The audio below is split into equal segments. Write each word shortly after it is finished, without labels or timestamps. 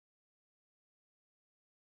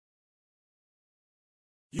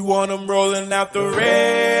You want them rolling out the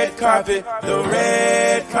red carpet, the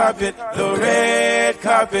red carpet, the red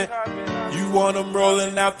carpet. You want them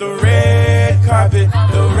rolling out the red carpet,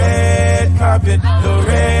 the red carpet, the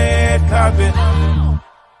red carpet.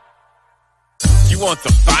 You want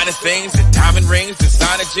the finest things, the diamond rings,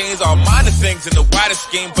 designer jeans, all minor things in the widest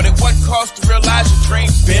scheme. But at what cost to realize your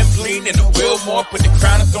dreams? Been bleeding in the Wilmore, put the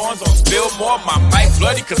crown of thorns on Spillmore. My mic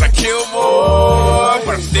bloody cause I kill more,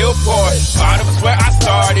 but I'm still poor. Bottom is where I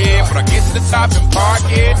started, but I get to the top and park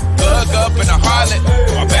it. Plug up in a Harlot,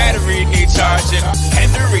 my battery need charging.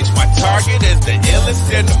 And to reach my target is the illest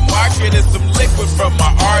in the market. Is some liquid from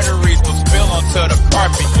my arteries, will spill onto the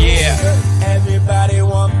carpet, yeah. Everybody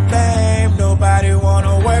want fame, nobody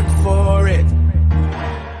wanna work for it.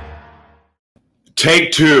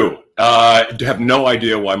 Take two. I have no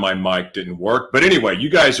idea why my mic didn't work. But anyway, you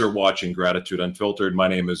guys are watching Gratitude Unfiltered. My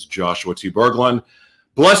name is Joshua T. Berglund.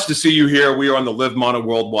 Blessed to see you here. We are on the Live Mana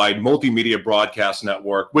Worldwide Multimedia Broadcast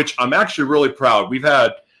Network, which I'm actually really proud. We've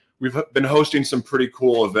been hosting some pretty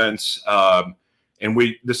cool events.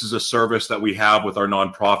 And this is a service that we have with our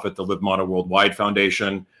nonprofit, the Live Mana Worldwide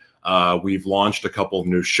Foundation. We've launched a couple of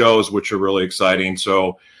new shows, which are really exciting.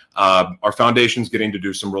 So our foundation's getting to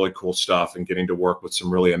do some really cool stuff and getting to work with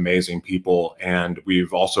some really amazing people. And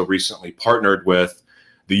we've also recently partnered with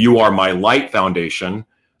the You Are My Light Foundation,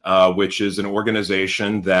 which is an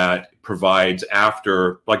organization that provides the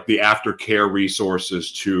aftercare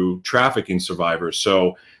resources to trafficking survivors.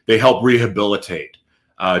 So they help rehabilitate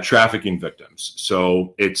trafficking victims.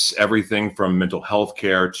 So it's everything from mental health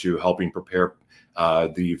care to helping prepare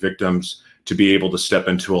the victims to be able to step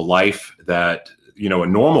into a life that, a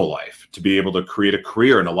normal life, to be able to create a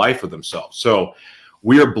career and a life for themselves. So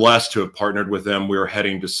we are blessed to have partnered with them. We're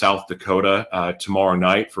heading to South Dakota tomorrow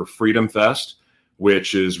night for Freedom Fest,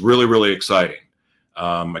 which is really, really exciting.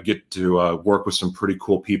 I get to work with some pretty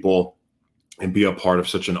cool people and be a part of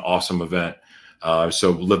such an awesome event.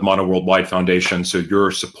 So Live Mana Worldwide Foundation. So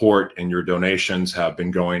your support and your donations have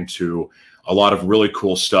been going to a lot of really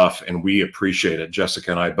cool stuff, and we appreciate it,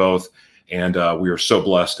 Jessica and I both. And we are so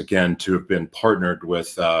blessed, again, to have been partnered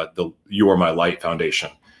with the You Are My Light Foundation.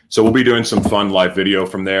 So we'll be doing some fun live video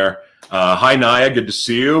from there. Hi, Naya. Good to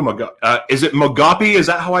see you. Is it Mogapi? Is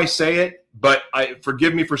that how I say it? But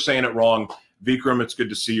forgive me for saying it wrong. Vikram, it's good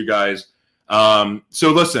to see you guys.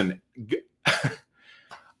 So listen,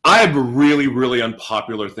 I have a really, really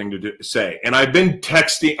unpopular thing to say. And I've been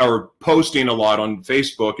texting or posting a lot on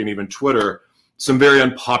Facebook and even Twitter, some very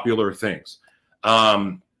unpopular things.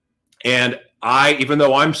 And even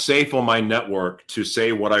though I'm safe on my network to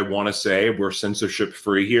say what I want to say, we're censorship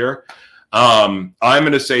free here. I'm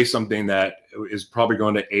going to say something that is probably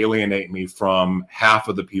going to alienate me from half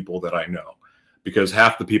of the people that I know, because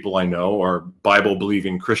half the people I know are Bible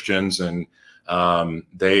believing Christians, and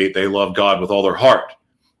they love God with all their heart.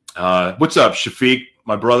 What's up, Shafiq,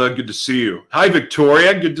 my brother? Good to see you. Hi,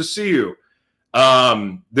 Victoria. Good to see you.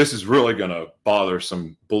 This is really going to bother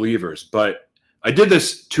some believers, but I did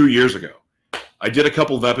this 2 years ago. I did a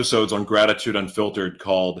couple of episodes on Gratitude Unfiltered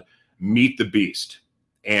called Meet the Beast.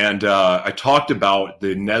 And I talked about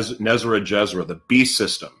the Nezra Jezra, the beast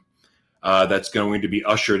system that's going to be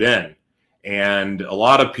ushered in. And a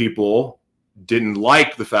lot of people didn't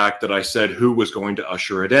like the fact that I said who was going to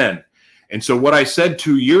usher it in. And so what I said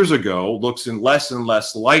 2 years ago looks less and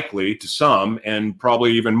less likely to some, and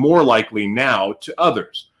probably even more likely now to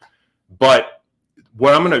others. But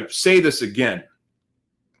what I'm going to say this again.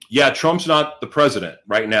 Yeah, Trump's not the president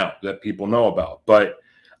right now that people know about, but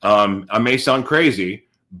I may sound crazy,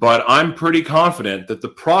 but I'm pretty confident that the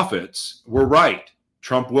prophets were right.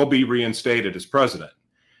 Trump will be reinstated as president,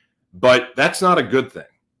 but that's not a good thing.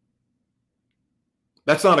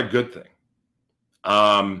 That's not a good thing.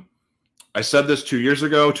 I said this 2 years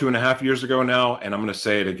ago, 2.5 years ago now, and I'm going to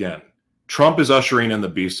say it again. Trump is ushering in the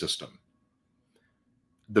beast system.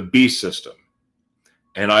 The beast system.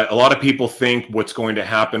 And a lot of people think what's going to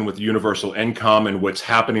happen with universal income and what's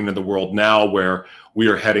happening in the world now, where we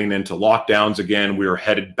are heading into lockdowns again, we are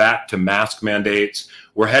headed back to mask mandates,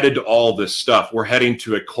 we're headed to all this stuff. We're heading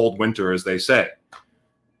to a cold winter, as they say.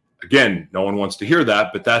 Again, no one wants to hear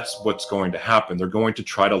that, but that's what's going to happen. They're going to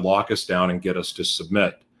try to lock us down and get us to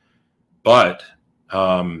submit. But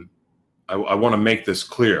I want to make this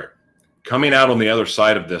clear. Coming out on the other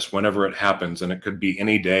side of this, whenever it happens, and it could be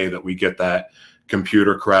any day that we get that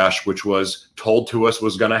computer crash, which was told to us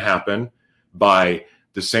was going to happen by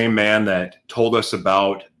the same man that told us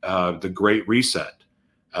about the Great Reset,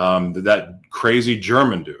 that crazy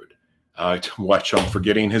German dude. Watch, I'm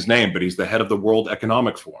forgetting his name, but he's the head of the World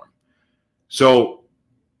Economic Forum. So,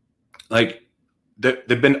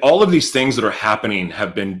 they've been, all of these things that are happening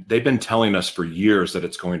they've been telling us for years that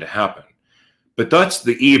it's going to happen. But that's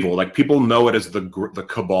the evil. Like, people know it as the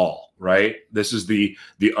cabal, right? This is the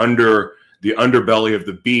underbelly of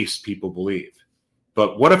the beast, people believe.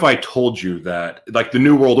 But what if I told you that, like, the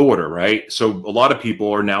New World Order, right? So a lot of people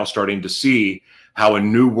are now starting to see how a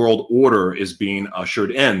New World Order is being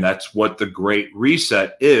ushered in. That's what the Great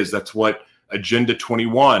Reset is. That's what Agenda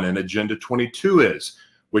 21 and Agenda 22 is,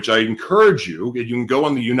 which I encourage you can go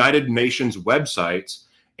on the United Nations websites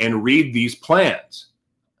and read these plans.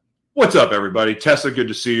 What's up, everybody? Tessa, good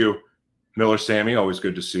to see you. Miller Sammy, always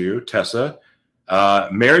good to see you. Tessa.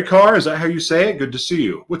 Mary Carr, is that how you say it? Good to see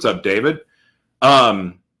you. What's up, David?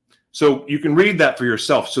 So you can read that for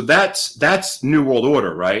yourself. So that's New World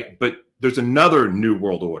Order, right? But there's another New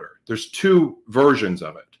World Order. There's two versions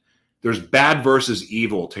of it. There's bad versus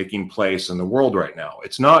evil taking place in the world right now.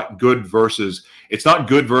 It's not good versus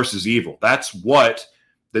evil. That's what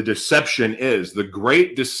the deception is, the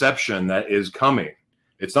great deception that is coming.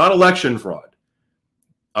 It's not election fraud.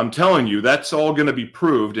 I'm telling you, that's all going to be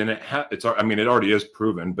proved, and it already is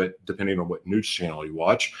proven, but depending on what news channel you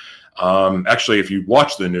watch. Actually, if you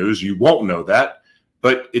watch the news, you won't know that,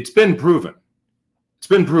 but it's been proven. It's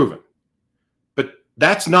been proven. But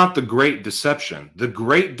that's not the great deception. The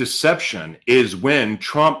great deception is when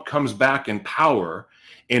Trump comes back in power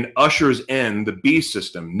and ushers in the beast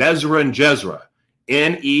system, Nesra and Jezra,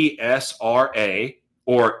 Nesra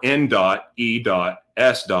or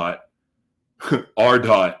N.E.S. R.S.A.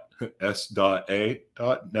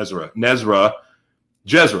 Nesra,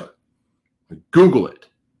 Jezra. Google it.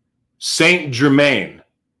 Saint Germain.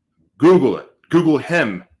 Google it. Google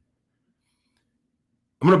him.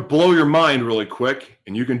 I'm going to blow your mind really quick,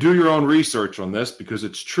 and you can do your own research on this because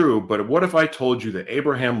it's true. But what if I told you that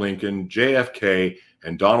Abraham Lincoln, JFK,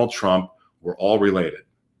 and Donald Trump were all related?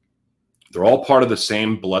 They're all part of the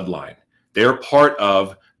same bloodline. They're part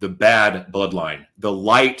of the bad bloodline, the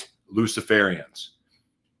light Luciferians.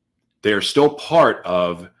 They are still part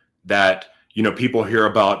of that. You know, people hear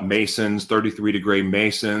about Masons, 33-degree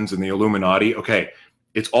Masons, and the Illuminati. Okay,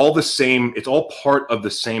 it's all the same. It's all part of the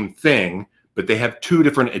same thing, but they have two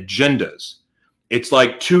different agendas. It's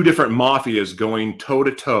like two different mafias going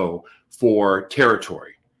toe-to-toe for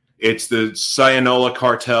territory. It's the Sinaloa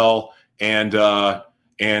cartel and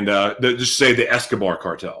just say the Escobar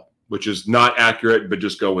cartel, which is not accurate, but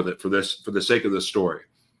just go with it for the sake of this story.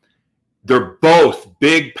 They're both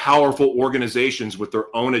big, powerful organizations with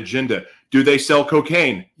their own agenda. Do they sell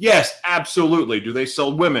cocaine? Yes, absolutely. Do they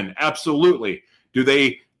sell women? Absolutely. Do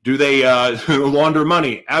they launder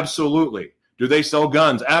money? Absolutely. Do they sell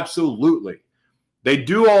guns? Absolutely. They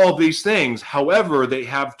do all of these things. However, they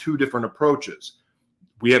have two different approaches.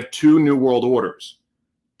 We have two New World Orders.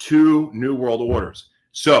 Two New World Orders.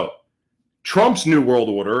 So Trump's New World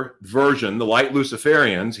Order version, the light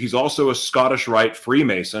Luciferians, he's also a Scottish Rite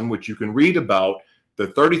Freemason, which you can read about, the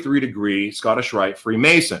 33-degree Scottish Rite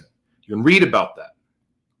Freemason. You can read about that.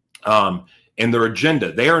 And their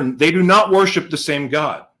agenda. They do not worship the same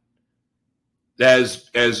God as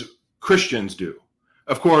Christians do.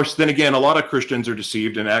 Of course, then again, a lot of Christians are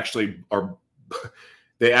deceived and actually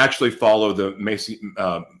follow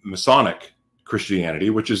the Masonic Christianity,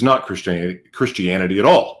 which is not Christianity at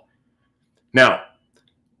all. Now,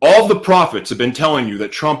 all the prophets have been telling you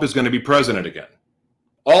that Trump is going to be president again.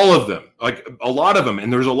 All of them, like a lot of them.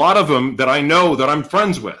 And there's a lot of them that I know that I'm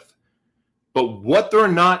friends with. But what they're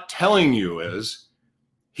not telling you is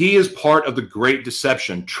he is part of the great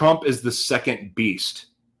deception. Trump is the second beast.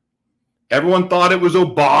 Everyone thought it was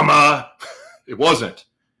Obama. It wasn't.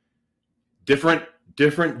 Different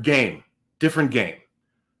game. Different game.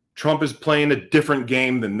 Trump is playing a different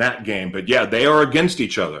game than that game. But yeah, they are against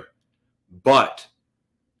each other. But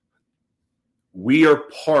we are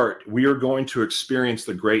going to experience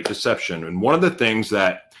the great deception. And one of the things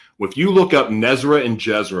that, if you look up Nesra and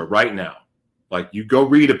Jezra right now, like you go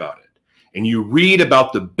read about it, and you read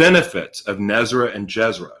about the benefits of Nesra and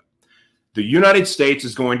Jezra, the United States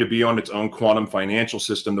is going to be on its own quantum financial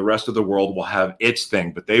system. The rest of the world will have its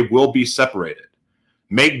thing, but they will be separated.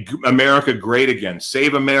 Make America great again.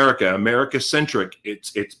 Save America, America-centric.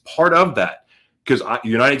 It's part of that. Because the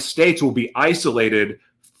United States will be isolated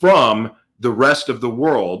from the rest of the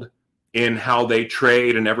world in how they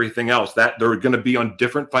trade and everything else. That they're going to be on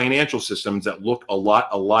different financial systems that look a lot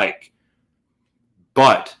alike.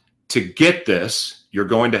 But to get this, you're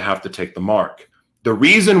going to have to take the mark. The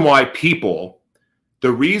reason why people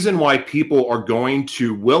are going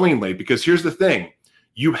to willingly, because here's the thing,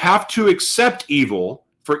 you have to accept evil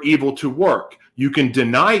for evil to work. You can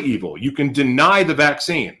deny evil. You can deny the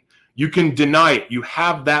vaccine. You can deny it. You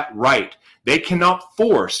have that right. They cannot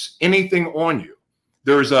force anything on you.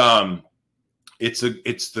 There's it's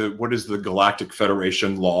the what is the Galactic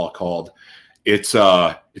Federation law called? It's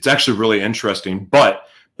actually really interesting, but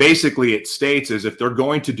basically it states is if they're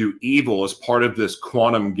going to do evil as part of this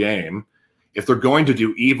quantum game, if they're going to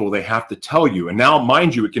do evil, they have to tell you. And now,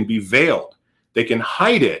 mind you, it can be veiled. They can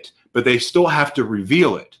hide it, but they still have to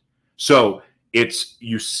reveal it. So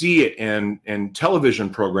you see it in television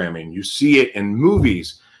programming, you see it in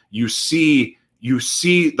movies, you see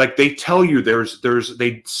like they tell you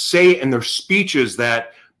they say in their speeches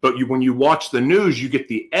that, but when you watch the news, you get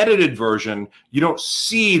the edited version. You don't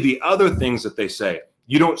see the other things that they say.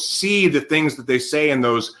 You don't see the things that they say in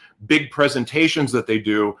those big presentations that they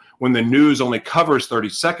do when the news only covers 30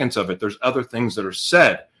 seconds of it. There's other things that are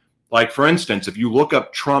said. Like, for instance, if you look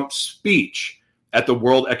up Trump's speech at the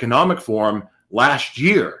World Economic Forum last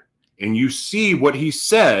year and you see what he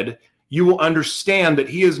said, you will understand that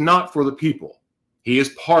he is not for the people. He is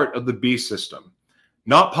part of the beast system.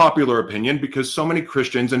 Not popular opinion, because so many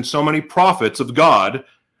Christians and so many prophets of God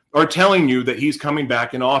are telling you that he's coming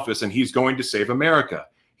back in office and he's going to save America.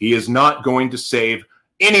 He is not going to save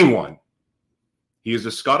anyone. He is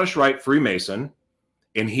a Scottish Rite Freemason,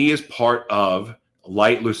 and he is part of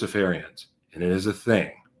light Luciferians, and it is a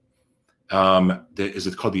thing. Is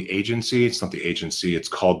it called the Agency? It's not the Agency. It's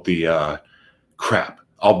called the crap.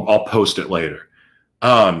 I'll post it later.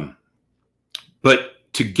 But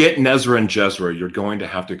to get Nezra and Jezra, you're going to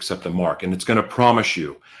have to accept the mark, and it's going to promise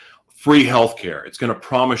you free healthcare. It's going to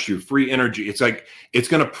promise you free energy. It's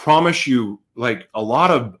going to promise you like a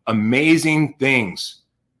lot of amazing things,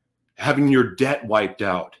 having your debt wiped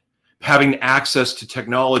out, having access to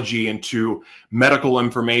technology and to medical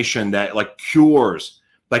information that like cures,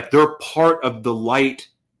 like they're part of the light.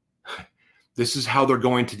 This is how they're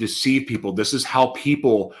going to deceive people. This is how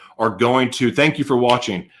people are going to, thank you for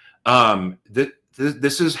watching.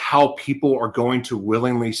 This is how people are going to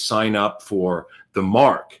willingly sign up for the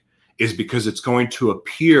mark, is because it's going to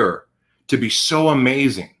appear to be so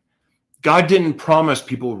amazing. God didn't promise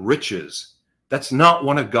people riches. That's not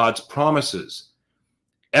one of God's promises.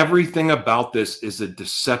 Everything about this is a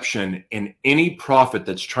deception, and any prophet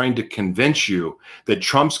that's trying to convince you that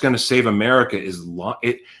Trump's going to save America is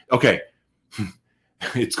okay.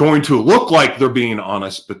 It's going to look like they're being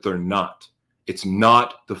honest, but they're not. It's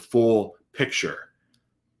not the full picture.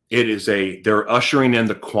 It is they're ushering in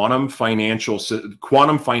the quantum financial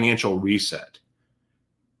reset.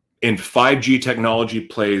 And 5G technology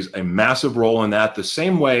plays a massive role in that, the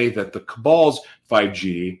same way that the cabal's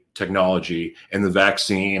 5G technology and the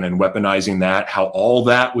vaccine and weaponizing that, how all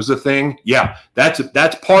that was a thing. Yeah, that's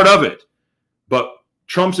part of it. But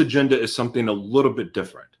Trump's agenda is something a little bit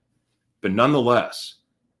different. But nonetheless,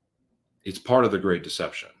 it's part of the Great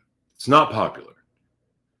Deception. It's not popular.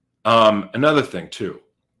 Another thing, too.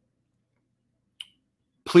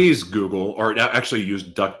 Please Google, or actually use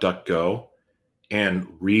DuckDuckGo, and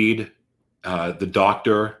read the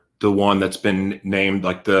doctor, the one that's been named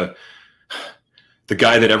like the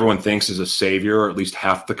guy that everyone thinks is a savior, or at least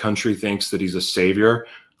half the country thinks that he's a savior.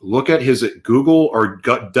 Look at his Google or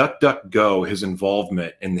DuckDuckGo, his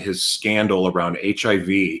involvement in his scandal around HIV,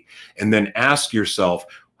 and then ask yourself,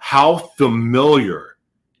 how familiar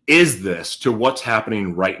is this to what's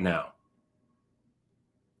happening right now?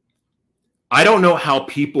 I don't know how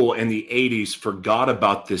people in the 80s forgot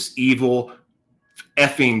about this evil,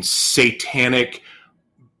 effing satanic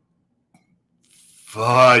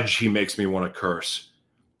fudge. He makes me want to curse.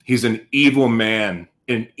 He's an evil man,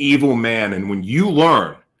 And when you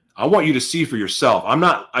learn, I want you to see for yourself.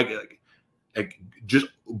 Just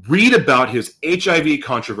read about his HIV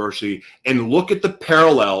controversy and look at the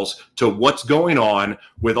parallels to what's going on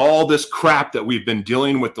with all this crap that we've been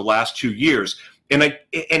dealing with the last 2 years.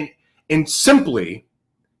 And simply,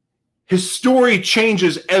 his story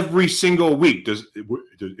changes every single week.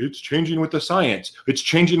 It's changing with the science. It's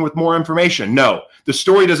changing with more information. No, the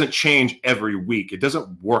story doesn't change every week. It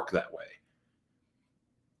doesn't work that way.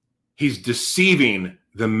 He's deceiving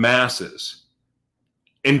the masses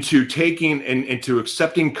into taking and into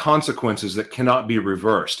accepting consequences that cannot be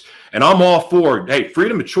reversed. And I'm all for, hey,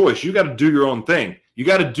 freedom of choice. You got to do your own thing. You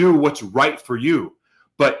got to do what's right for you.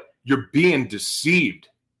 But you're being deceived.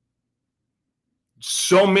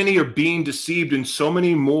 So many are being deceived, and so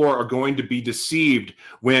many more are going to be deceived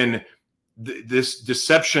when this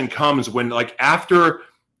deception comes. When, like, after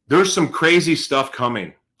there's some crazy stuff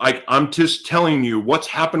coming. Like, I'm just telling you, what's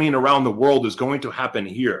happening around the world is going to happen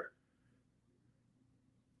here.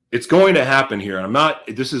 It's going to happen here. And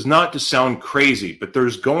this is not to sound crazy, but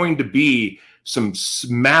there's going to be some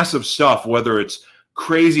massive stuff, whether it's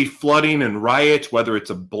crazy flooding and riots, whether it's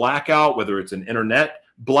a blackout, whether it's an internet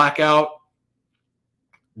blackout.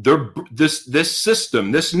 This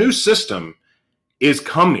new system is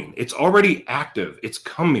coming. It's already active. It's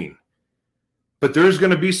coming. But there's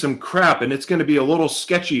going to be some crap, and it's going to be a little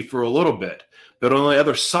sketchy for a little bit. But on the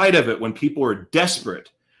other side of it, when people are desperate,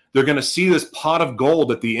 they're going to see this pot of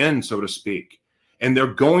gold at the end, so to speak. And they're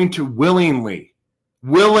going to willingly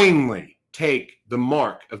take the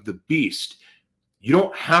mark of the beast. You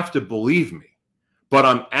don't have to believe me, but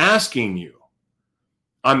I'm asking you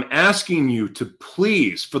to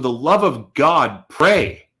please, for the love of God,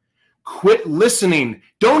 pray. Quit listening.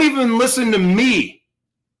 Don't even listen to me.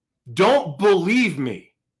 Don't believe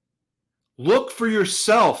me. Look for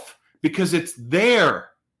yourself, because it's there.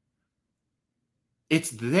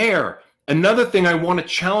 It's there. Another thing I want to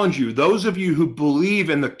challenge you, those of you who believe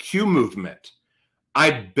in the Q movement,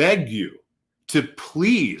 I beg you to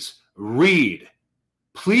please read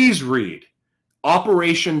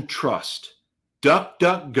Operation Trust.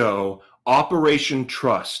 DuckDuckGo, Operation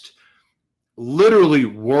Trust. Literally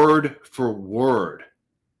word for word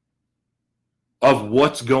of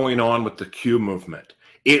what's going on with the Q movement.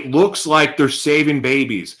 It looks like they're saving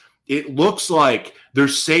babies. It looks like they're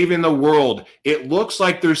saving the world. It looks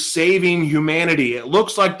like they're saving humanity. It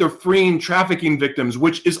looks like they're freeing trafficking victims,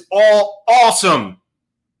 which is all awesome.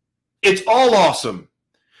 It's all awesome.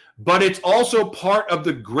 But it's also part of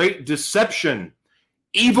the great deception.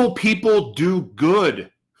 Evil people do good.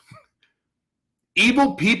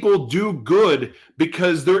 Evil people do good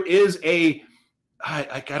because there is I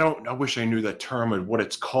wish I knew that term and what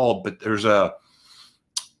it's called, but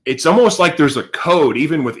it's almost like there's a code,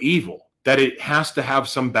 even with evil, that it has to have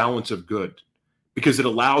some balance of good because it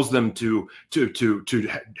allows them to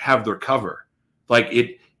have their cover. Like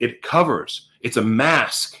it covers. It's a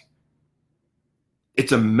mask.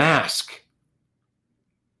 It's a mask.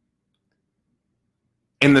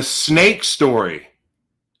 And the snake story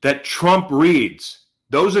that Trump reads,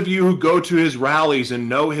 those of you who go to his rallies and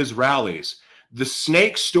know his rallies, the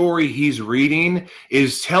snake story he's reading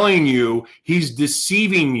is telling you he's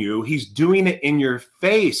deceiving you. He's doing it in your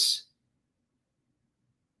face.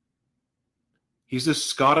 He's a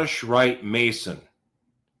Scottish Rite Mason.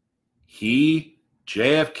 He,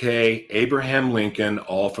 JFK, Abraham Lincoln,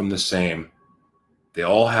 all from the same. They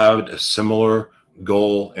all had a similar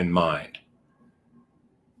goal in mind.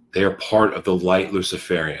 They are part of the light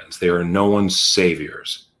Luciferians. They are no one's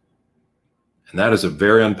saviors. And that is a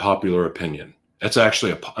very unpopular opinion. That's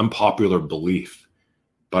actually an unpopular belief.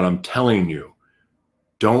 But I'm telling you,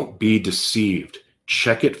 don't be deceived.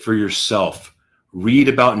 Check it for yourself. Read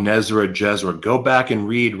about Nezra Jezra. Go back and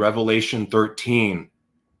read Revelation 13.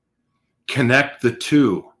 Connect the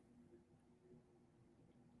two.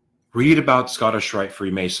 Read about Scottish Rite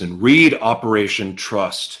Freemason. Read Operation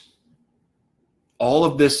Trust. All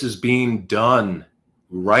of this is being done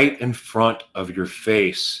right in front of your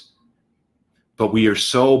face. But we are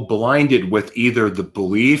so blinded with either the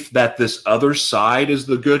belief that this other side is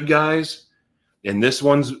the good guys, and this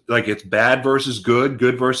one's like it's bad versus good,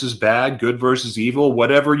 good versus bad, good versus evil,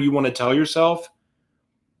 whatever you want to tell yourself,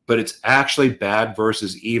 but it's actually bad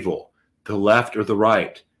versus evil, the left or the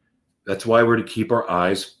right. That's why we're to keep our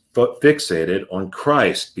eyes fixated on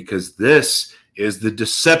Christ, because this is the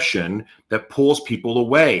deception that pulls people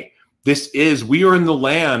away. We are in the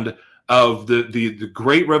land of the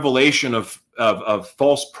great revelation of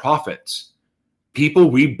false prophets, people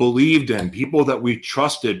we believed in, people that we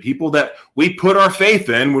trusted, people that we put our faith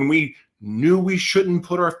in when we knew we shouldn't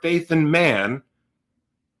put our faith in man.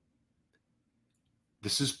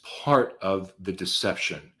 This is part of the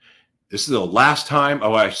deception. This is the last time,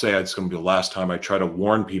 I say it's going to be the last time I try to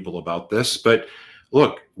warn people about this, but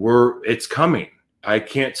look, it's coming. I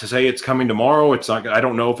can't say it's coming tomorrow. It's not. I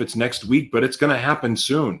don't know if it's next week, but it's going to happen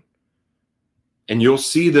soon. And you'll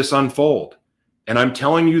see this unfold. And I'm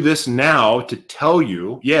telling you this now to tell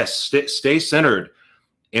you, yes, stay centered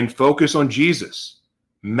and focus on Jesus.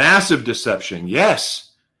 Massive deception,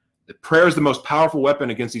 yes. The prayer is the most powerful weapon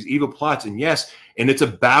against these evil plots. And yes, and it's a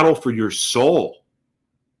battle for your soul.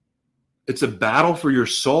 It's a battle for your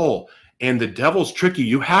soul. And the devil's tricky.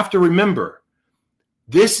 You have to remember,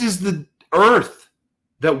 this is the earth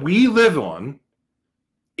that we live on,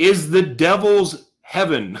 is the devil's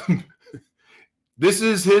heaven. This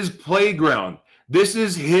is his playground. This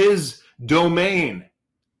is his domain.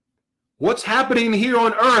 What's happening here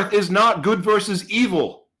on earth is not good versus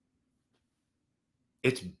evil.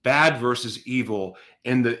 It's bad versus evil.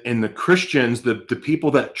 And the Christians, the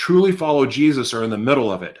people that truly follow Jesus, are in the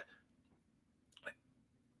middle of it.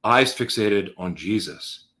 Eyes fixated on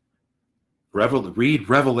Jesus. Read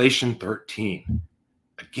Revelation 13.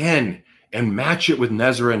 again and match it with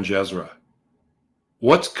Nezra and Jezreel.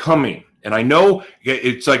 What's coming? And I know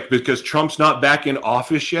it's like because Trump's not back in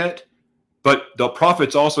office yet, but the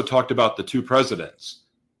prophets also talked about the two presidents.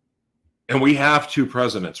 And we have two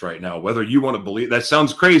presidents right now, whether you want to believe that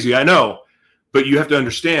sounds crazy, I know, but you have to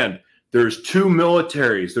understand there's two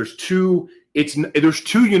militaries, there's two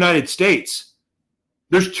United States,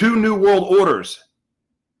 there's two new world orders.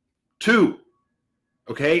 Two.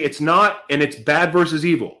 Okay? It's not, and it's bad versus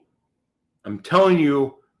evil. I'm telling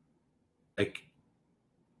you, like,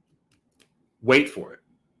 wait for it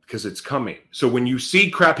because it's coming. So when you see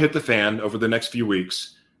crap hit the fan over the next few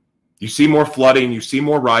weeks, you see more flooding, you see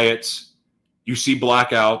more riots, you see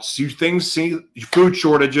blackouts, see food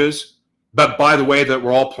shortages, but by the way, that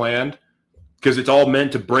were all planned because it's all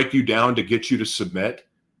meant to break you down, to get you to submit,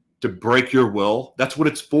 to break your will. That's what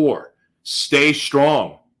it's for. Stay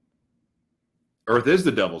strong. Earth is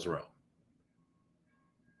the devil's realm.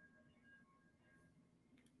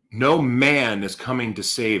 No man is coming to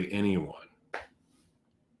save anyone.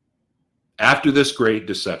 After this great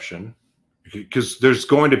deception, because there's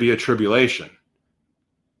going to be a tribulation.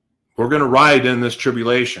 We're going to ride in this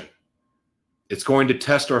tribulation. It's going to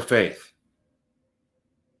test our faith.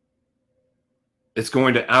 It's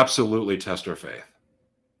going to absolutely test our faith.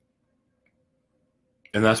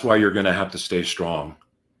 And that's why you're going to have to stay strong.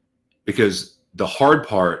 Because the hard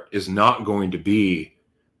part is not going to be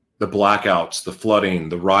the blackouts, the flooding,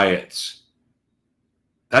 the riots.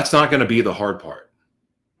 That's not going to be the hard part.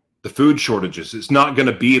 The food shortages, it's not going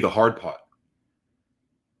to be the hard part.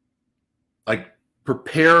 Like,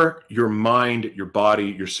 prepare your mind, your body,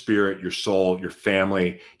 your spirit, your soul, your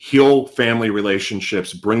family, heal family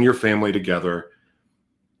relationships, bring your family together.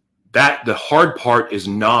 The hard part is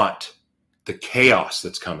not the chaos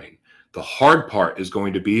that's coming. The hard part is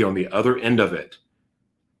going to be on the other end of it.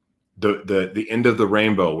 The end of the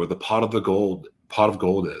rainbow where the pot of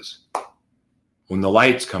gold is. When the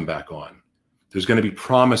lights come back on, there's going to be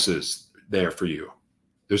promises there for you.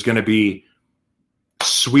 There's going to be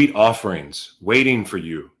sweet offerings waiting for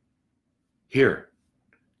you. Here,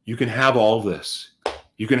 you can have all of this.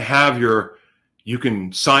 You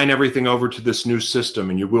can sign everything over to this new system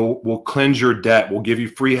and we'll cleanse your debt. We'll give you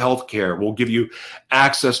free health care. We'll give you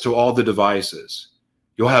access to all the devices.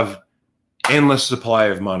 You'll have endless supply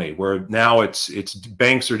of money where now it's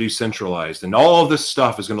banks are decentralized and all of this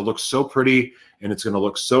stuff is going to look so pretty and it's going to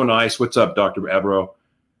look so nice. What's up, Dr. Abro?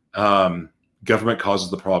 Government causes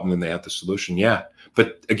the problem and they have the solution. Yeah.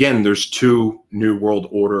 But again, there's two new world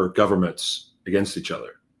order governments against each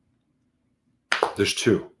other. There's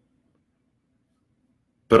two.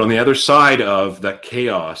 But on the other side of that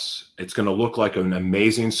chaos, it's going to look like an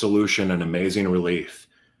amazing solution, an amazing relief.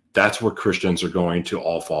 That's where Christians are going to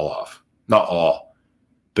all fall off. Not all,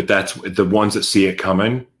 but that's the ones that see it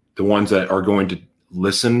coming, the ones that are going to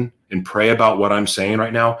listen and pray about what I'm saying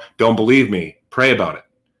right now. Don't believe me. Pray about it.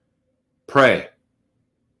 Pray.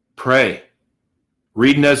 Pray.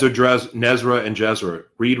 Read Nezra and Jezreel.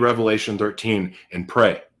 Read Revelation 13 and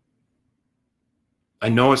pray. I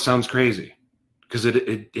know it sounds crazy because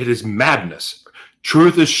it is madness.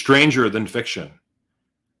 Truth is stranger than fiction.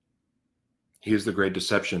 He is the great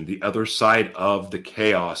deception. The other side of the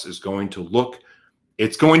chaos is going to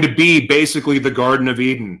it's going to be basically the Garden of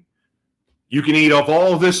Eden. You can eat of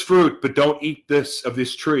all of this fruit, but don't eat of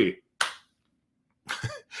this tree.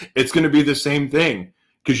 It's going to be the same thing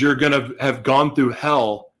because you're going to have gone through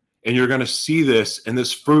hell and you're going to see this and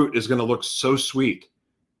this fruit is going to look so sweet.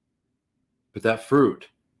 But that fruit,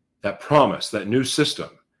 that promise, that new system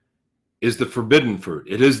is the forbidden fruit.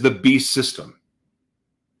 It is the beast system.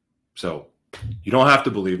 So you don't have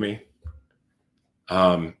to believe me.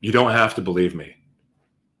 You don't have to believe me.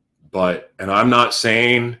 And I'm not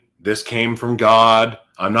saying this came from God.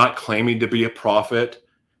 I'm not claiming to be a prophet.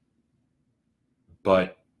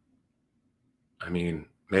 But, I mean,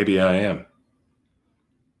 maybe I am.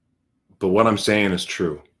 But what I'm saying is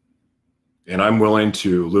true. And I'm willing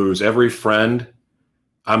to lose every friend.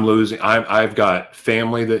 I've got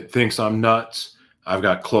family that thinks I'm nuts. I've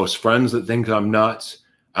got close friends that think I'm nuts.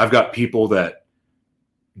 I've got people that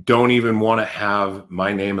don't even want to have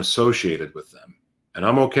my name associated with them. And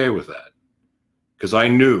I'm okay with that. Because I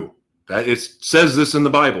knew that it says this in the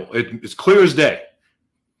Bible. It's clear as day.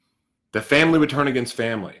 The family would turn against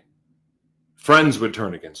family. Friends would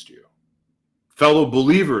turn against you. Fellow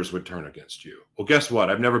believers would turn against you. Well, guess what?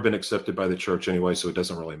 I've never been accepted by the church anyway, so it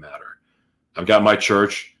doesn't really matter. I've got my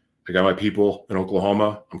church. I got my people in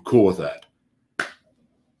Oklahoma. I'm cool with that.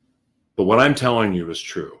 But what I'm telling you is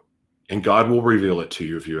true. And God will reveal it to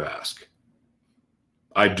you if you ask.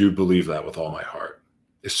 I do believe that with all my heart.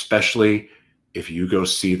 Especially if you go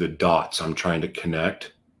see the dots I'm trying to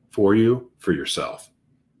connect for you for yourself.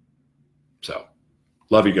 So,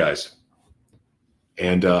 love you guys.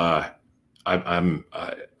 And I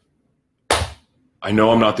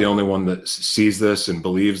know I'm not the only one that sees this and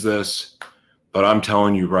believes this, but I'm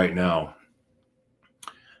telling you right now,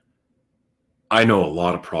 I know a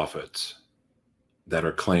lot of prophets that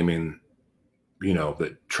are claiming,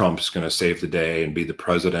 that Trump's going to save the day and be the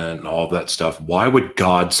president and all of that stuff. Why would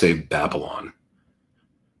God save Babylon?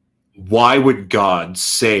 Why would God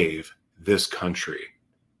save this country?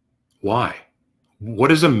 Why?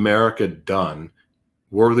 What has America done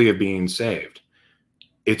worthy of being saved?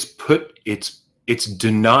 It's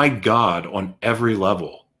denied God on every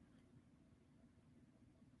level.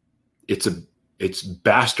 It's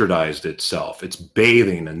bastardized itself. It's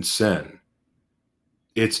bathing in sin.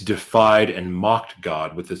 It's defied and mocked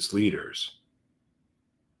God with its leaders.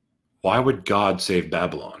 Why would God save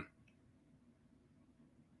Babylon?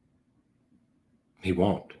 He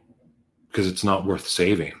won't, because it's not worth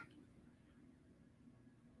saving.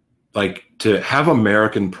 Like, to have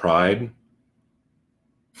American pride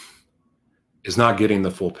is not getting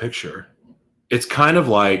the full picture. It's kind of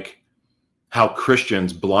like how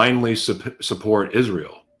Christians blindly support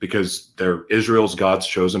Israel because they're Israel's God's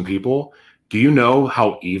chosen people. Do you know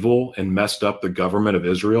how evil and messed up the government of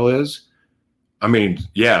Israel is? I mean,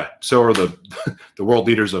 yeah, so are the world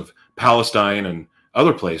leaders of Palestine and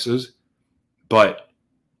other places. But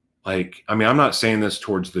I'm not saying this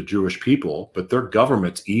towards the Jewish people, but their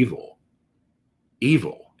government's evil.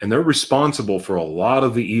 Evil. And they're responsible for a lot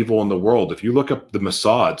of the evil in the world. If you look up the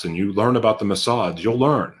Mossads and you learn about the Mossads, you'll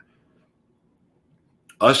learn.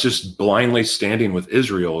 Us just blindly standing with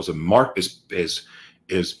Israel as a mark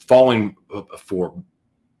is falling for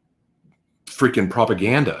freaking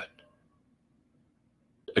propaganda.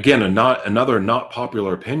 Again, another not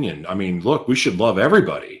popular opinion. I mean, look, we should love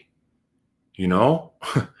everybody,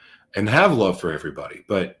 and have love for everybody.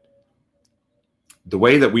 But the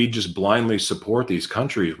way that we just blindly support these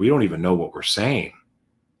countries, we don't even know what we're saying.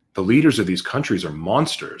 The leaders of these countries are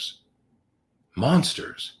monsters.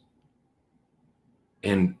 Monsters.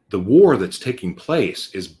 And the war that's taking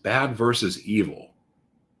place is bad versus evil.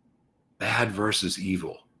 Bad versus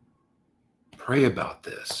evil. Pray about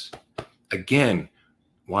this. Again,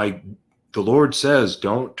 why the Lord says,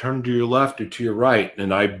 don't turn to your left or to your right.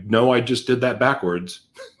 And I know I just did that backwards.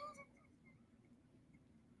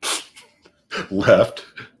 Left.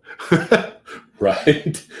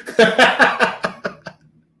 Right.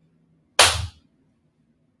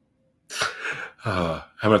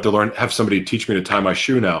 I'm going to have to have somebody teach me to tie my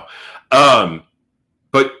shoe now.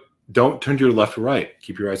 But don't turn to your left or right.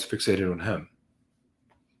 Keep your eyes fixated on him.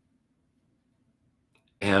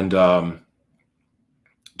 And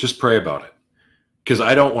just pray about it. Because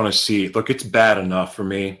I don't want to see, look, it's bad enough for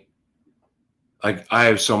me. I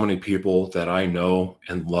have so many people that I know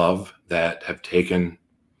and love that have taken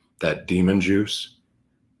that demon juice.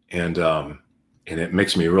 And it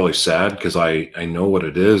makes me really sad because I know what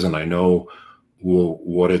it is and I know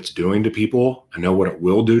what it's doing to people. I know what it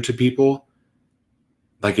will do to people.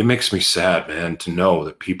 Like, it makes me sad, man, to know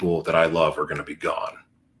that people that I love are going to be gone.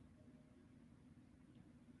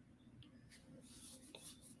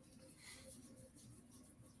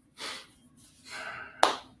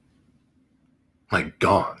 Like,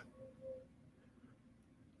 gone.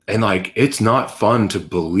 And it's not fun to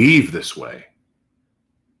believe this way.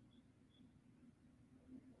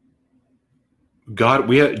 God,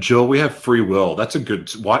 we have free will. That's a good,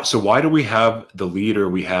 why? So why do we have the leader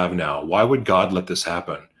we have now? Why would God let this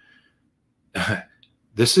happen?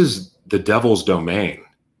 This is the devil's domain.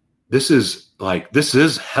 This is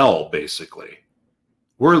hell, basically.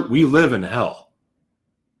 We live in hell,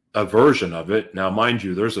 a version of it. Now, mind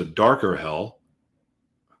you, there's a darker hell,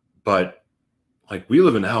 but we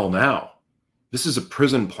live in hell now. This is a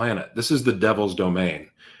prison planet. This is the devil's domain.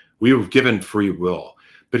 We were given free will.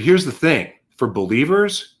 But here's the thing. For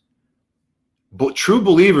believers, true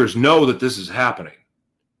believers know that this is happening.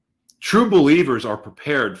 True believers are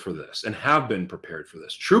prepared for this and have been prepared for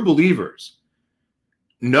this. True believers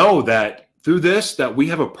know that through this, that we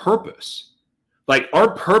have a purpose.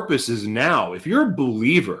 Our purpose is now. If you're a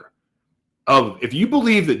believer if you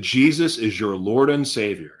believe that Jesus is your Lord and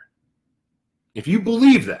Savior, if you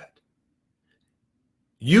believe that,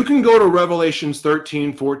 you can go to Revelations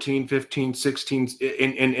 13, 14, 15, 16,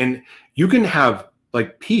 and you can have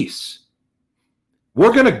peace.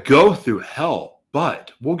 We're going to go through hell,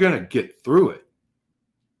 but we're going to get through it.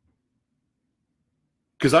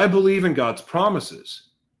 Because I believe in God's promises.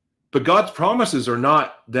 But God's promises are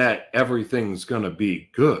not that everything's going to be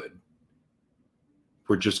good.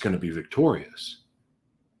 we're just going to be victorious.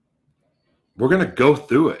 We're going to go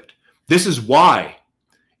through it. This is why,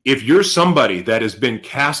 if you're somebody that has been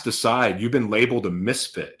cast aside, you've been labeled a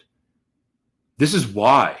misfit. This is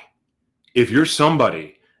why, if you're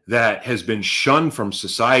somebody that has been shunned from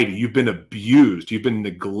society, you've been abused, you've been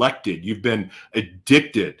neglected, you've been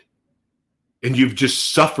addicted, and you've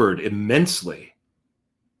just suffered immensely.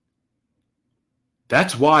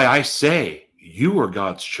 That's why I say you are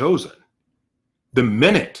God's chosen. The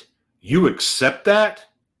minute you accept that,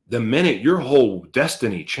 the minute your whole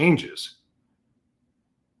destiny changes.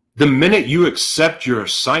 The minute you accept your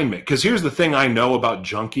assignment, because here's the thing I know about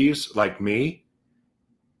junkies like me: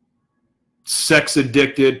 sex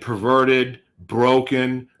addicted, perverted,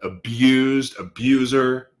 broken, abused,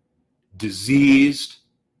 abuser, diseased.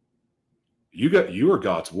 You are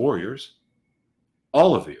God's warriors.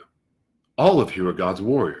 All of you. All of you are God's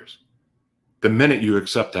warriors. The minute you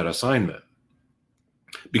accept that assignment.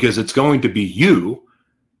 Because it's going to be you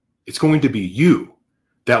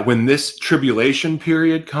that when this tribulation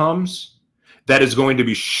period comes, that is going to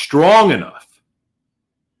be strong enough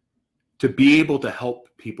to be able to help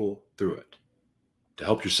people through it, to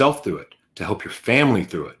help yourself through it, to help your family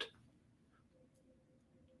through it.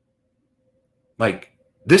 Like,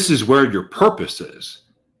 this is where your purpose is.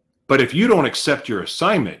 But if you don't accept your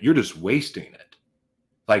assignment, you're just wasting it.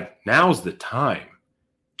 Like, now's the time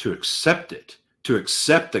to accept it, to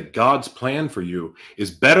accept that God's plan for you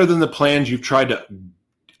is better than the plans you've tried to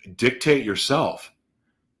dictate yourself.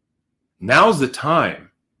 Now's the time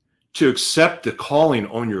to accept the calling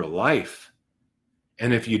on your life.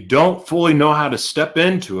 And if you don't fully know how to step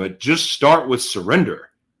into it, just start with surrender.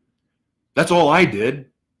 That's all I did.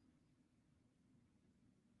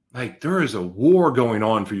 Like, there is a war going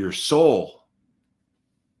on for your soul.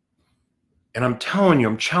 And I'm telling you,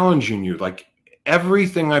 I'm challenging you, like,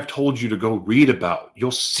 everything I've told you to go read about,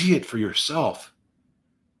 you'll see it for yourself.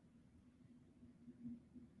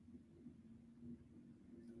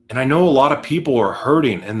 And I know a lot of people are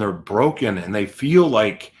hurting and they're broken and they feel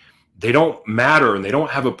like they don't matter and they don't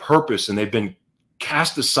have a purpose and they've been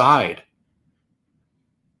cast aside.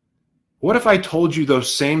 What if I told you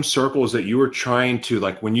those same circles that you were trying to,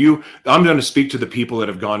 like, when you, I'm going to speak to the people that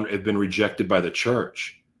have been rejected by the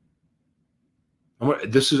church. I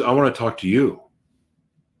want to talk to you.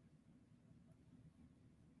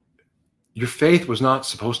 Your faith was not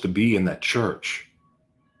supposed to be in that church.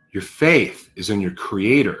 Your faith is in your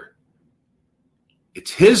Creator.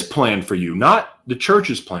 It's His plan for you, not the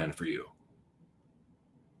church's plan for you.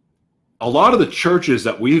 A lot of the churches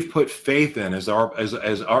that we've put faith in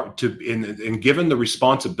and given the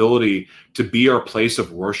responsibility to be our place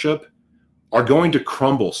of worship are going to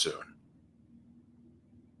crumble soon.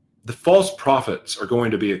 The false prophets are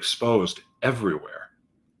going to be exposed everywhere.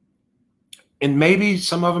 And maybe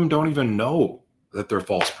some of them don't even know that they're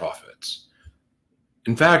false prophets.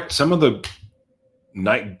 In fact, some of the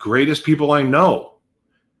greatest people I know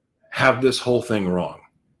have this whole thing wrong.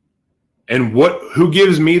 And who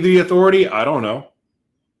gives me the authority? I don't know.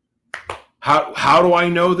 How do I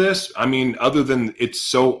know this? I mean, other than it's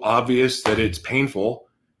so obvious that it's painful.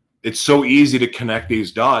 It's so easy to connect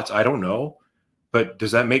these dots. I don't know. But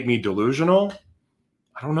does that make me delusional?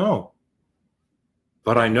 I don't know.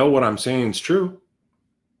 But I know what I'm saying is true.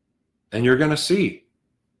 And you're going to see.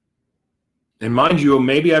 And mind you,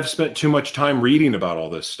 maybe I've spent too much time reading about all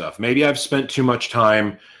this stuff. Maybe I've spent too much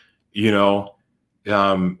time,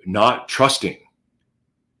 not trusting.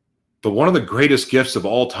 But one of the greatest gifts of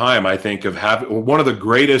all time, I think, one of the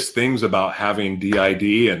greatest things about having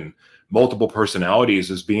DID and multiple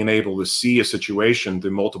personalities is being able to see a situation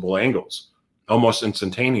through multiple angles, almost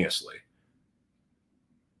instantaneously.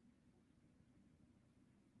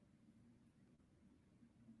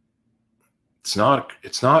 It's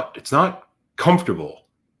not comfortable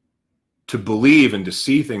to believe and to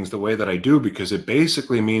see things the way that I do, because it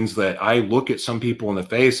basically means that I look at some people in the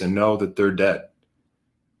face and know that they're dead.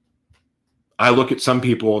 I look at some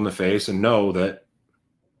people in the face and know that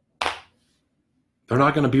they're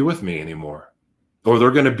not going to be with me anymore, or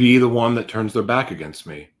they're going to be the one that turns their back against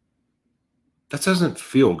me. That doesn't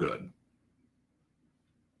feel good.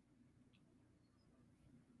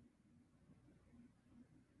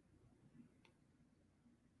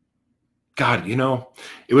 God,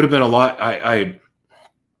 it would have been a lot. I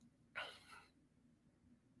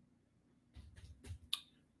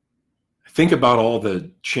think about all the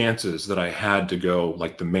chances that I had to go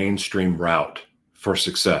like the mainstream route for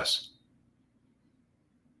success.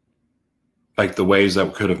 Like the ways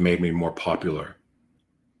that could have made me more popular.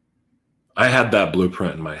 I had that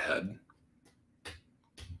blueprint in my head.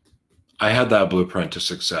 I had that blueprint to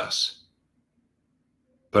success.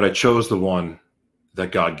 but I chose the one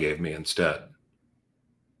that God gave me instead.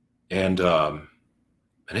 And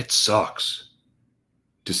it sucks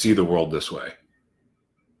to see the world this way.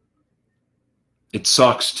 It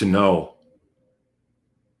sucks to know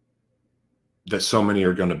that so many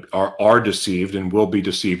are deceived and will be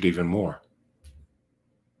deceived even more.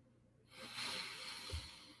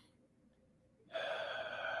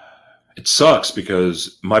 It sucks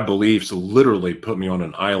because my beliefs literally put me on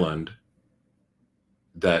an island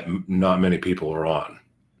that not many people are on.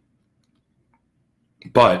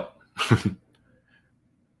 But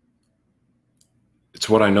it's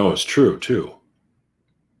what I know is true too.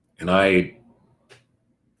 And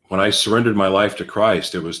when I surrendered my life to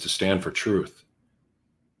Christ, it was to stand for truth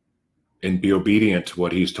and be obedient to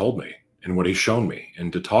what he's told me and what he's shown me,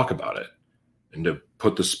 and to talk about it and to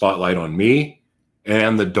put the spotlight on me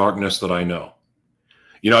and the darkness that I know.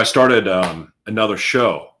 I started another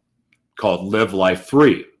show called Live Life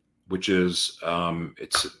Free, which is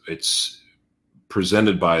it's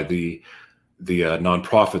presented by the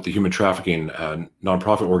nonprofit, the human trafficking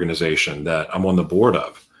nonprofit organization that I'm on the board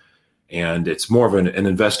of. And it's more of an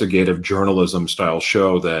investigative journalism style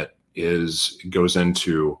show that goes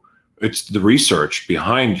into it's the research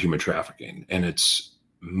behind human trafficking, and it's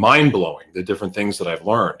mind blowing, the different things that I've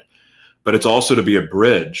learned. But it's also to be a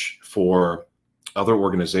bridge for other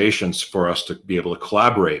organizations for us to be able to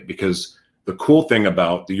collaborate, because the cool thing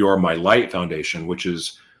about the You're My Light Foundation, which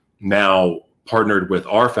is now partnered with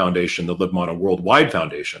our foundation, the Live Mana Worldwide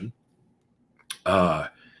Foundation,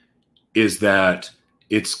 is that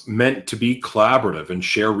it's meant to be collaborative and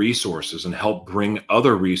share resources and help bring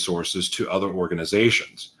other resources to other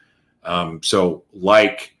organizations. So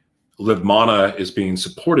like Live Mana is being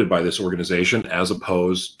supported by this organization as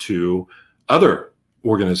opposed to other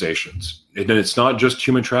organizations. And it's not just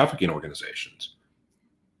human trafficking organizations.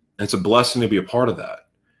 And it's a blessing to be a part of that.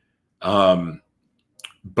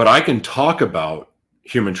 But I can talk about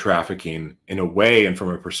human trafficking in a way and from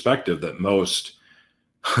a perspective that most,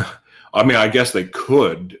 I guess they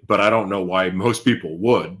could, but I don't know why most people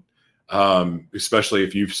would, especially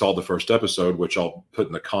if you saw the first episode, which I'll put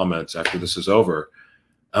in the comments after this is over.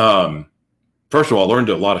 First of all, I learned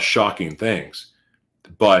a lot of shocking things,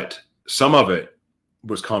 but some of it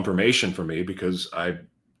was confirmation for me because I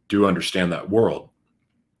do understand that world.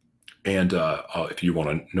 And if you want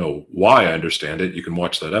to know why I understand it, you can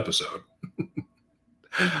watch that episode.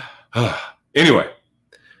 Anyway,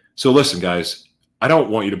 so listen, guys, I don't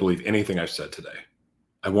want you to believe anything I've said today.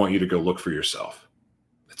 I want you to go look for yourself.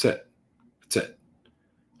 That's it. That's it.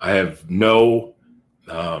 I have no,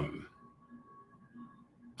 I'm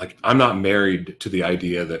not married to the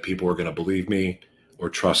idea that people are going to believe me or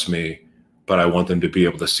trust me, but I want them to be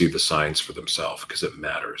able to see the signs for themselves, because it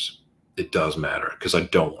matters. It does matter, because I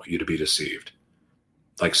don't want you to be deceived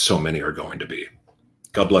like so many are going to be.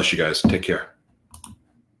 God bless you guys. Take care.